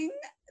 surprising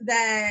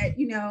that,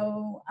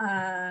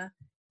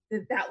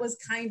 that was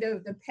kind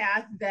of the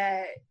path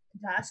that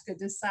Dasha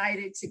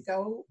decided to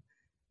go,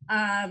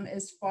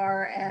 as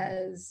far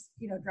as,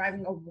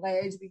 driving a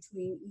wedge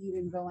between Eve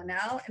and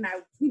Villanelle. And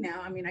I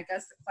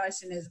guess the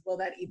question is, will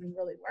that even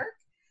really work?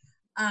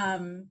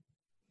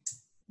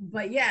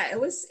 But yeah, it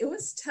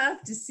was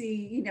tough to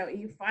see,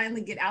 Eve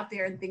finally get out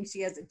there and think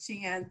she has a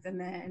chance, and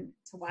then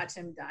to watch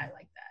him die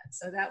like that.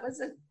 So that was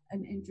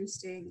an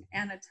interesting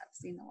and a tough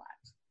scene to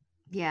watch.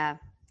 Yeah,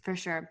 for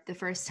sure. The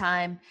first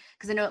time,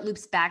 because I know it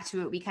loops back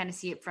to it. We kind of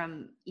see it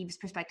from Eve's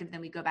perspective,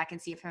 then we go back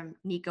and see it from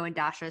Nico and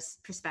Dasha's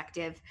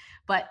perspective.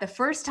 But the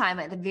first time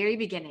at the very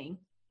beginning,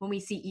 when we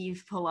see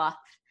Eve pull up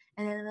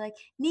and then they're like,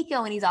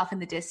 Nico, and he's off in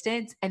the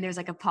distance and there's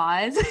like a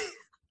pause.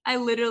 I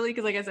literally,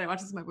 because like I said, I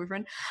watched this with my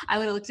boyfriend. I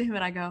literally looked at him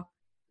and I go,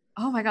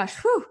 oh my gosh,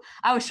 whew.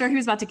 I was sure he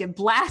was about to get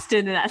blasted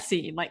into that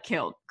scene, like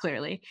killed,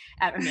 clearly.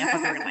 I thought they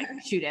were going to like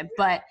shoot him.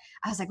 But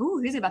I was like,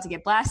 ooh, he's about to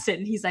get blasted.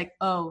 And he's like,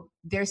 oh,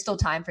 there's still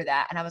time for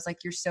that. And I was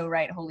like, you're so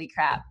right. Holy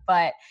crap.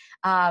 But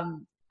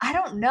I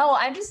don't know.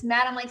 I'm just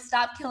mad. I'm like,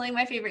 stop killing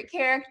my favorite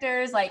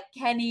characters like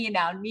Kenny and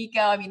now Nico.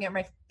 I mean, they're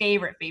my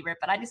favorite,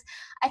 but I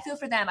feel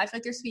for them. I feel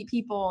like they're sweet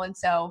people. And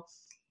so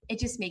it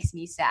just makes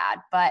me sad.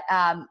 But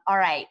all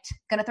right,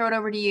 gonna throw it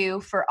over to you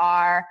for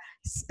our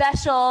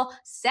special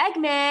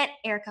segment.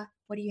 Erica,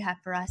 what do you have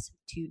for us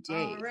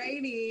today?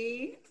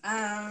 Alrighty.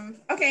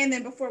 Okay, and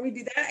then before we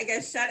do that, I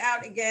guess shout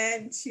out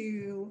again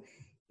to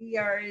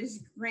ER's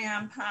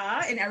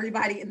grandpa and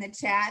everybody in the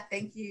chat.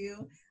 Thank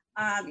you,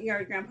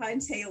 ER's grandpa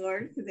and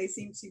Taylor, because they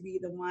seem to be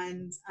the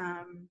ones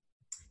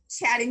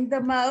chatting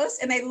the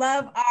most, and they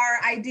love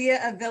our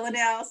idea of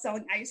Villanelle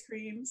selling ice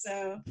cream.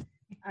 So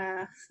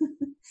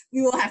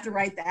we will have to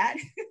write that.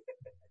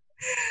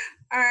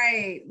 All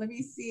right, let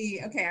me see.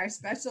 Okay, our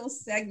special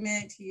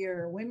segment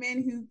here,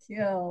 Women Who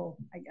Kill,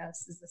 I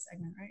guess is the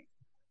segment, right?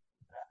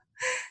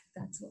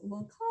 That's what we'll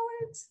call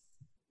it.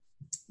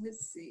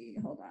 Let's see,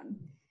 hold on.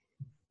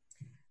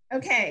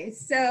 Okay,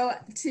 so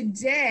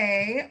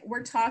today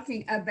we're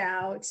talking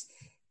about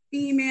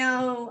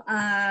female,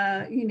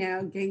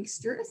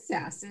 gangster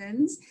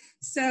assassins.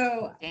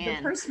 So the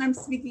person I'm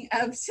speaking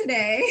of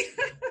today,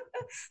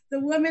 the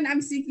woman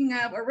I'm speaking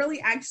of, or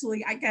really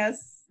actually, I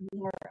guess,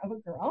 more of a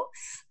girl,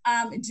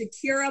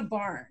 Jakira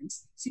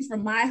Barnes. She's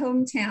from my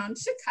hometown,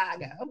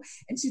 Chicago,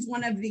 and she's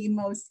one of the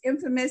most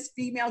infamous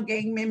female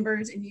gang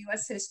members in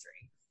U.S. history.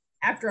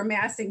 After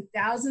amassing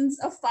thousands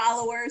of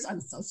followers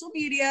on social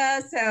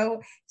media,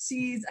 so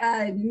she's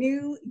a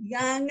new,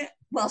 young,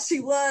 she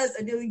was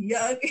a new,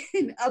 young,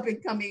 and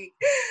up-and-coming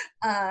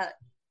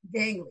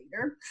gang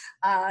leader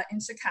in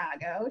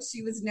Chicago.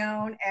 She was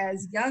known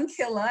as Young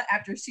Killa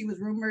after she was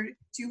rumored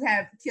to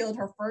have killed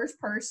her first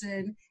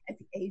person at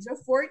the age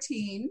of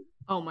 14.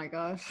 Oh my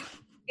gosh.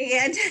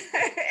 And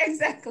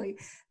exactly.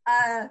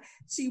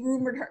 She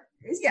rumored her.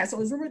 Yeah, so it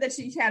was rumored that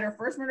she had her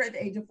first murder at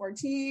the age of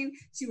 14.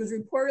 She was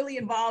reportedly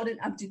involved in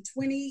up to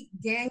 20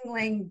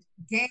 gangland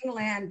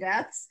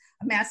deaths,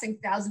 amassing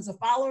thousands of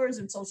followers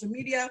on social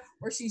media,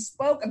 where she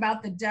spoke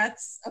about the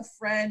deaths of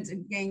friends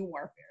and gang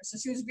warfare. So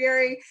she was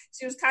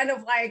kind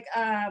of like,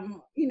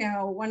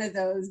 one of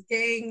those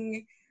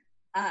gang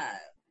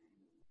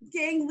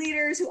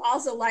leaders who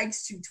also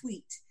likes to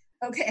tweet.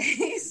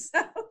 Okay,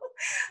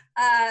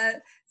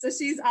 so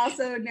she's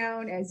also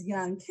known as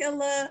Young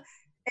Killa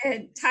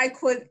and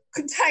Taekwon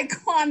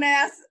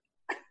ass.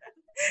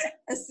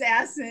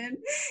 assassin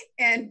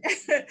and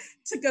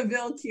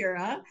Tocqueville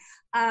Kira.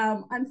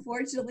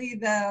 Unfortunately,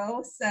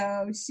 though,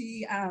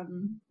 she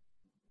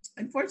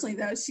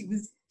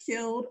was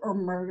killed or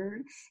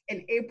murdered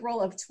in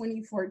April of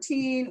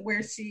 2014,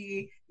 where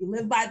you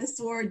live by the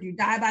sword, you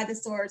die by the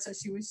sword. So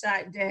she was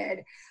shot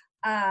dead,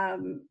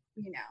 in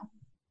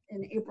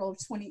April of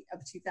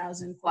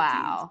 2014.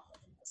 Wow.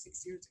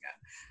 6 years ago.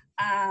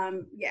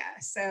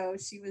 So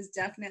she was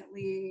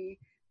definitely,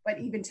 but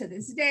even to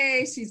this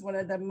day, she's one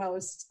of the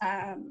most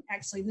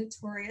actually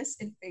notorious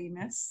and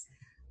famous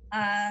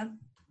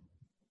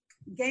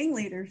gang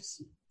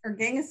leaders, or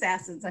gang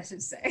assassins, I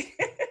should say.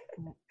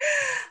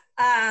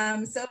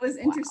 So it was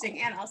interesting.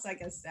 Wow. And also,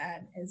 like I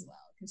said, as well,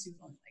 because she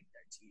was only like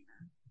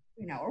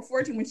 13 or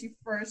 14 when she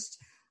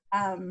first,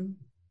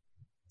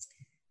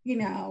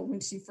 when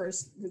she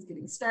first was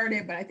getting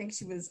started. But I think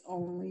she was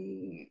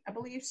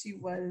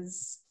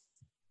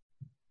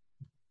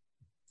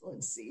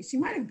she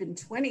might have been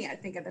 20, I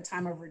think, at the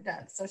time of her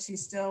death. So she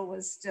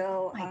was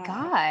still, oh my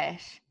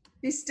gosh.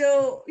 She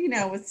still,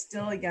 was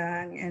still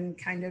young and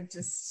kind of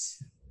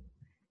just,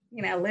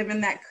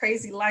 living that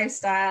crazy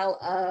lifestyle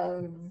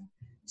of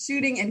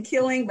shooting and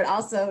killing, but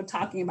also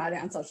talking about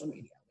it on social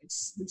media,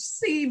 which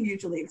seem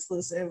mutually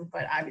exclusive,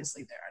 but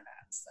obviously they are not.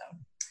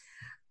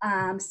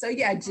 So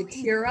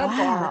Jakira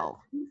Barr,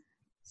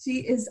 she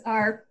is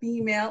our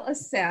female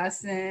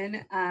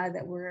assassin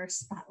that we're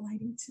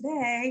spotlighting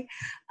today,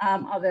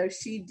 although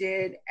she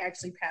did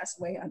actually pass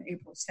away on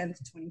April 10th,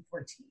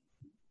 2014.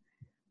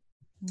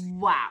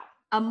 Wow.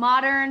 A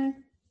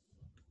modern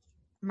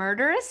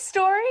murderous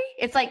story?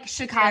 It's like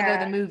Chicago,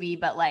 the movie,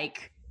 but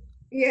like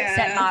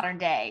set modern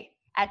day.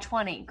 At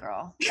 20,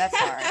 girl. That's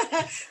hard.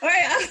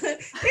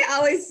 They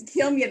always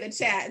kill me in the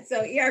chat.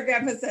 So ER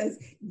Grandpa says,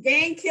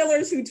 gang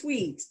killers who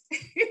tweet.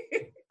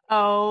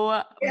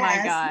 Oh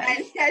my gosh.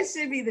 That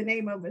should be the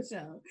name of the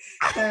show.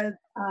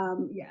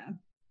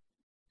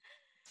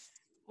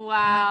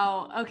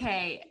 Wow.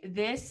 Okay.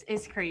 This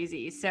is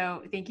crazy.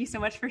 So thank you so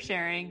much for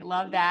sharing.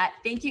 Love that.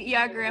 Thank you,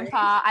 ER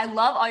Grandpa. I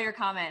love all your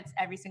comments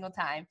every single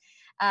time.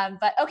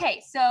 But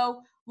okay,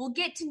 so we'll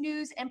get to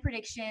news and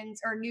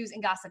predictions, or news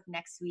and gossip,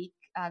 next week.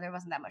 There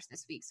wasn't that much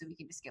this week, so we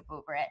can just skip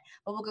over it.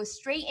 But we'll go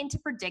straight into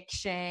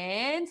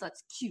predictions.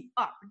 Let's cue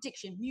our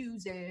prediction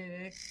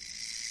music.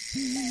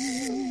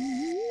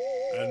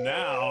 And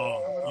now,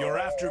 your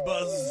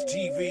AfterBuzz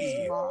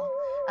TV.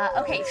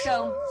 Okay,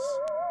 so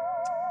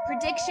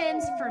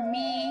predictions for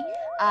me,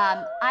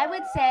 I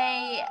would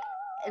say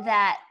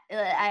that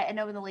I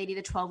know when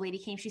the 12 lady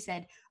came,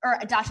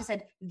 Dasha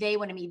said they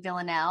want to meet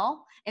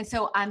Villanelle. And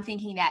so I'm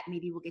thinking that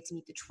maybe we'll get to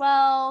meet the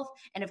 12.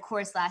 And of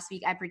course, last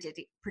week I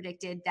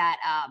predicted that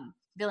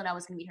Villanelle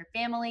was going to meet her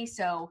family.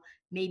 So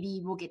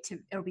maybe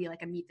it'll be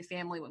like a meet the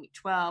family, we'll meet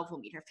 12, we'll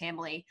meet her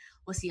family.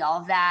 We'll see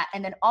all of that.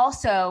 And then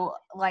also,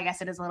 like I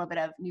said, is a little bit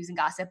of news and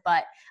gossip,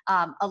 but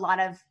a lot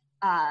of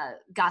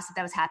gossip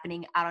that was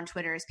happening out on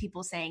Twitter is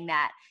people saying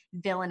that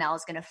Villanelle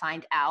is going to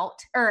find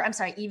out,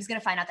 Eve's going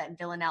to find out that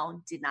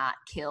Villanelle did not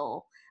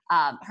kill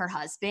her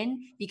husband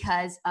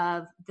because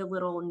of the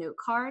little note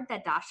card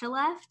that Dasha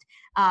left.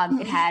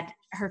 It had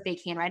her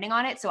fake handwriting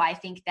on it. So I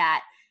think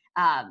that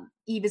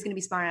Eve is going to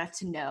be smart enough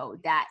to know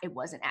that it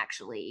wasn't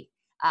actually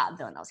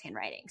Villanelle's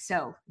handwriting.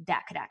 So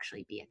that could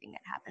actually be a thing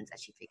that happens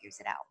as she figures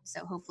it out.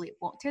 So hopefully it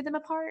won't tear them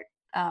apart.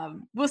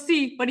 We'll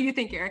see. What do you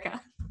think,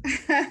 Erica?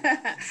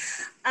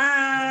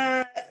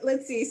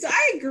 Let's see. So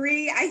I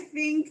agree. I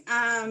think,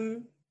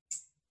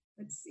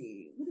 let's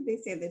see. What did they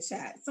say in the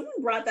chat?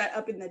 Someone brought that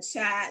up in the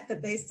chat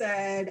that they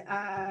said,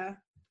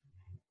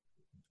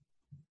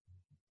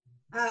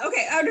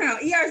 okay. Oh no.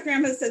 ER's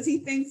grandmother says he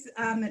thinks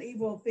that Eve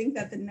will think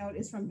that the note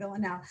is from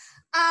Villanelle.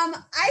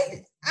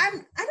 I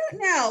don't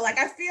know. Like,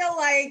 I feel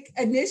like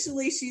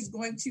initially she's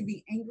going to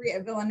be angry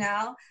at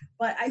Villanelle,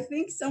 but I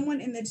think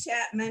someone in the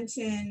chat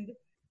mentioned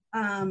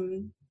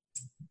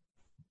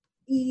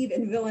Eve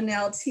and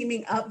Villanelle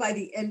teaming up by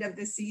the end of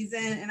the season,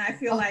 and I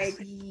feel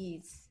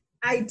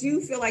I do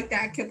feel like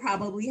that could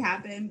probably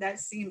happen. That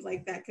seems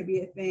like that could be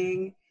a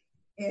thing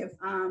if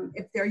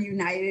they're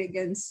united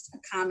against a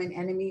common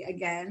enemy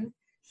again.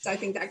 So I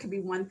think that could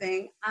be one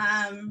thing.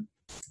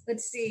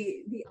 Let's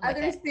see. The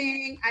other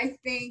thing I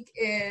think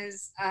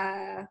is,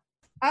 so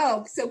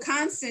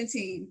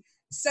Constantine.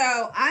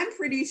 So I'm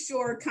pretty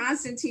sure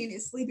Constantine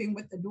is sleeping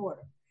with the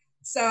daughter.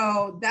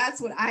 So that's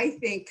what I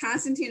think.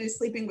 Constantine is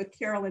sleeping with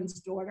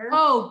Carolyn's daughter.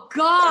 Oh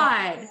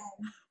God.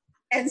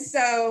 And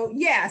so,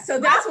 so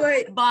that's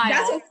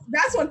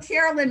what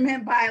Carolyn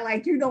meant by,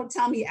 like, you don't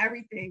tell me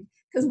everything.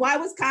 Because why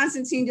was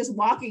Constantine just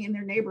walking in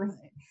their neighborhood?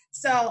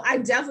 So I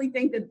definitely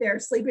think that they're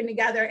sleeping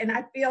together. And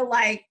I feel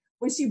like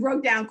when she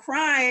broke down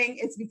crying,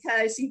 it's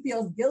because she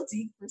feels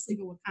guilty for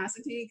sleeping with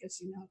Constantine, because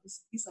she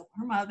knows he slept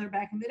with her mother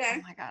back in the day.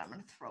 Oh my God, I'm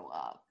going to throw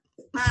up.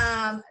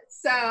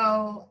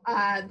 So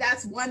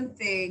that's one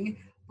thing.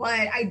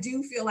 But I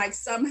do feel like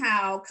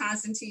somehow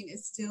Constantine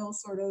is still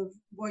sort of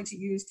going to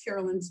use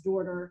Carolyn's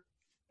daughter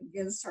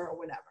against her or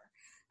whatever,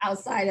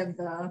 outside of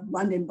the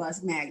London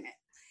bus magnet.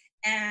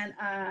 And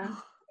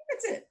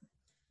that's it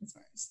as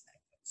far as that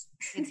goes.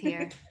 It's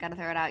here. Gotta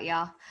throw it out,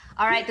 y'all.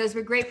 All right, those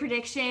were great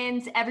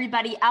predictions.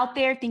 Everybody out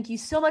there, thank you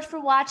so much for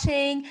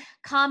watching.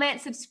 Comment,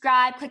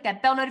 subscribe, click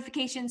that bell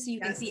notification so you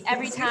can see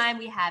every time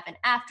we have an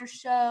after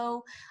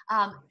show.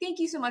 Thank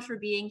you so much for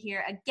being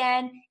here.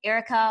 Again,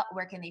 Erica,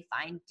 where can they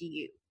find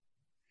you?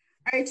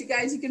 All right, you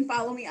guys, you can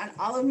follow me on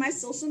all of my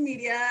social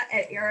media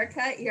at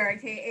Erica,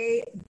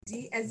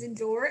 E-R-I-K-A-D as in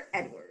door,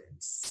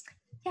 Edwards.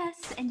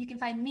 Yes, and you can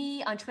find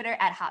me on Twitter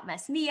at Hot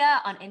Mess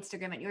Mia, on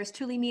Instagram at yours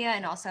truly Mia,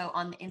 and also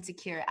on the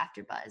Insecure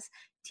AfterBuzz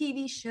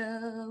TV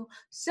show.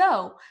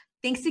 So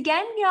thanks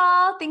again,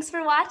 y'all. Thanks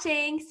for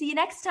watching. See you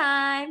next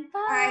time. Bye.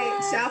 All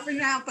right, ciao for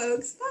now,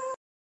 folks. Bye.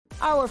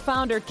 Our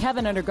founder,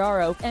 Kevin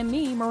Undergaro, and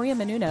me, Maria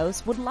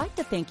Menounos, would like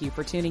to thank you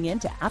for tuning in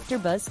to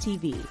AfterBuzz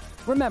TV.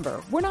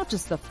 Remember, we're not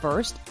just the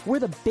first, we're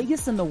the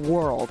biggest in the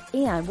world,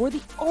 and we're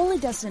the only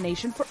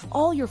destination for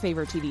all your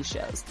favorite TV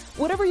shows.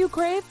 Whatever you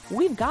crave,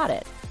 we've got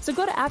it. So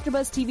go to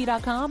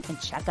AfterBuzzTV.com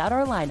and check out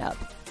our lineup.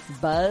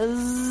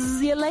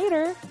 Buzz you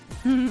later.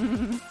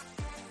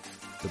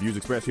 The views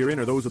expressed herein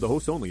are those of the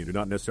hosts only and do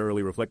not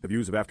necessarily reflect the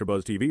views of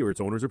AfterBuzz TV or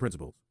its owners or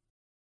principals.